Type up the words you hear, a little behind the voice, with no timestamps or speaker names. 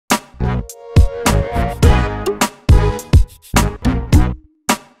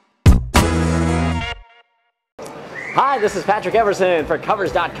Hi, this is Patrick Everson for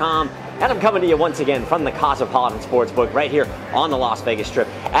Covers.com, and I'm coming to you once again from the Cosmopolitan Sportsbook right here on the Las Vegas Strip.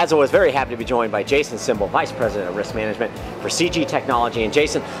 As always, very happy to be joined by Jason Simbal, Vice President of Risk Management for CG Technology. And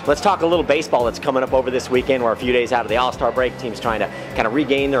Jason, let's talk a little baseball that's coming up over this weekend. We're a few days out of the All-Star break. Teams trying to kind of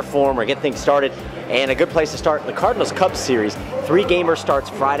regain their form or get things started. And a good place to start, the Cardinals-Cubs series. 3-gamer starts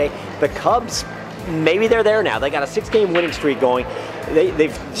Friday. The Cubs, maybe they're there now. They got a 6-game winning streak going.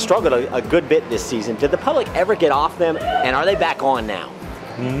 They've struggled a good bit this season. Did the public ever get off them, and are they back on now?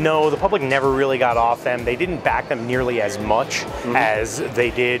 No, the public never really got off them. They didn't back them nearly as much as they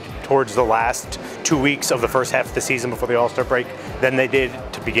did towards the last 2 weeks of the first half of the season before the All-Star break than they did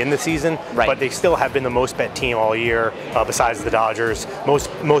to begin the season. Right. But they still have been the most bet team all year, besides the Dodgers.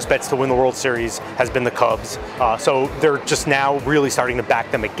 Most bets to win the World Series has been the Cubs. So they're just now really starting to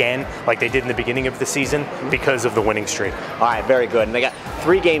back them again, like they did in the beginning of the season, because of the winning streak. All right, very good. And they got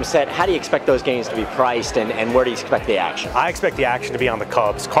 3 games set. How do you expect those games to be priced, and where do you expect the action? I expect the action to be on the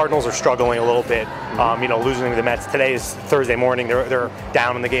Cubs. Cardinals are struggling a little bit, losing to the Mets. Today is Thursday morning. They're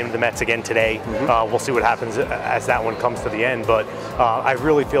down in the game to the Mets again today. We'll see what happens as that one comes to the end. But I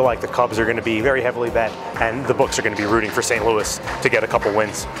really feel like the Cubs are going to be very heavily bet, and the books are going to be rooting for St. Louis to get a couple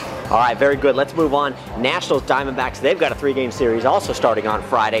wins. All right, very good. Let's move on. Nationals, Diamondbacks, they've got a 3-game series also starting on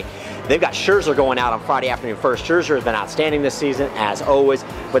Friday. They've got Scherzer going out on Friday afternoon first. Scherzer has been outstanding this season, as always,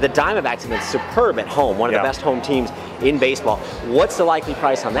 but the Diamondbacks have been superb at home, one of the best home teams in baseball. What's the likely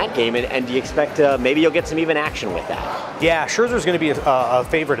price on that game, and do you expect maybe you'll get some even action with that? Yeah, Scherzer's going to be a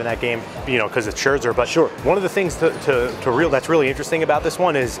favorite in that game, because it's Scherzer. But sure, one of the things that's really interesting about this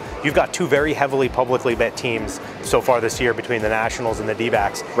one is you've got 2 very heavily publicly bet teams so far this year between the Nationals and the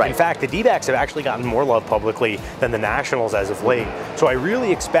D-backs. Right. In fact, the D-backs have actually gotten more love publicly than the Nationals as of late. So I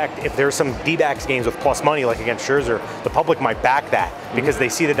really expect if there's some D-backs games with plus money like against Scherzer, the public might back that because they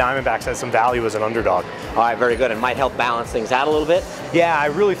see the Diamondbacks as some value as an underdog. All right, very good, and might help balance things out a little bit. Yeah, I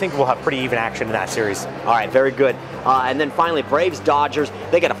really think we'll have pretty even action in that series. All right, very good. And then finally, Braves-Dodgers.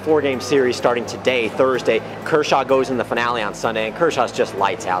 They got a 4-game series starting today, Thursday. Kershaw goes in the finale on Sunday, and Kershaw's just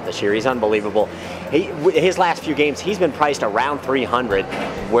lights out this year. He's unbelievable. His last few games, he's been priced around 300.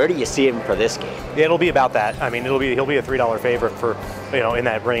 Where do you see him for this game? Yeah, it'll be about that. I mean, he'll be a $3 favorite for in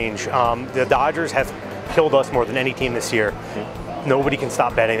that range. The Dodgers have killed us more than any team this year. Nobody can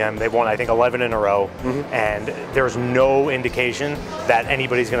stop betting them. They've won, I think, 11 in a row, and there's no indication that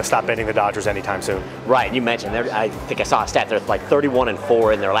anybody's going to stop betting the Dodgers anytime soon. Right, you mentioned, I think I saw a stat, they're like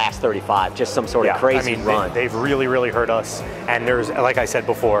 31-4 in their last 35, just some sort of crazy run. They've really, really hurt us, and there's, like I said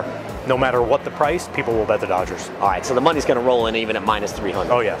before, no matter what the price, people will bet the Dodgers. All right, so the money's going to roll in even at minus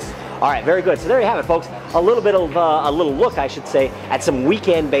 300. Oh, yes. All right, very good. So there you have it, folks. A little bit of a little look, I should say, at some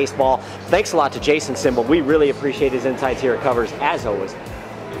weekend baseball. Thanks a lot to Jason Simbal. We really appreciate his insights here at Covers, as always.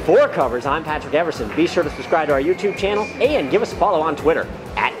 For Covers, I'm Patrick Everson. Be sure to subscribe to our YouTube channel and give us a follow on Twitter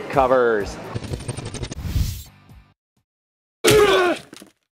 @Covers.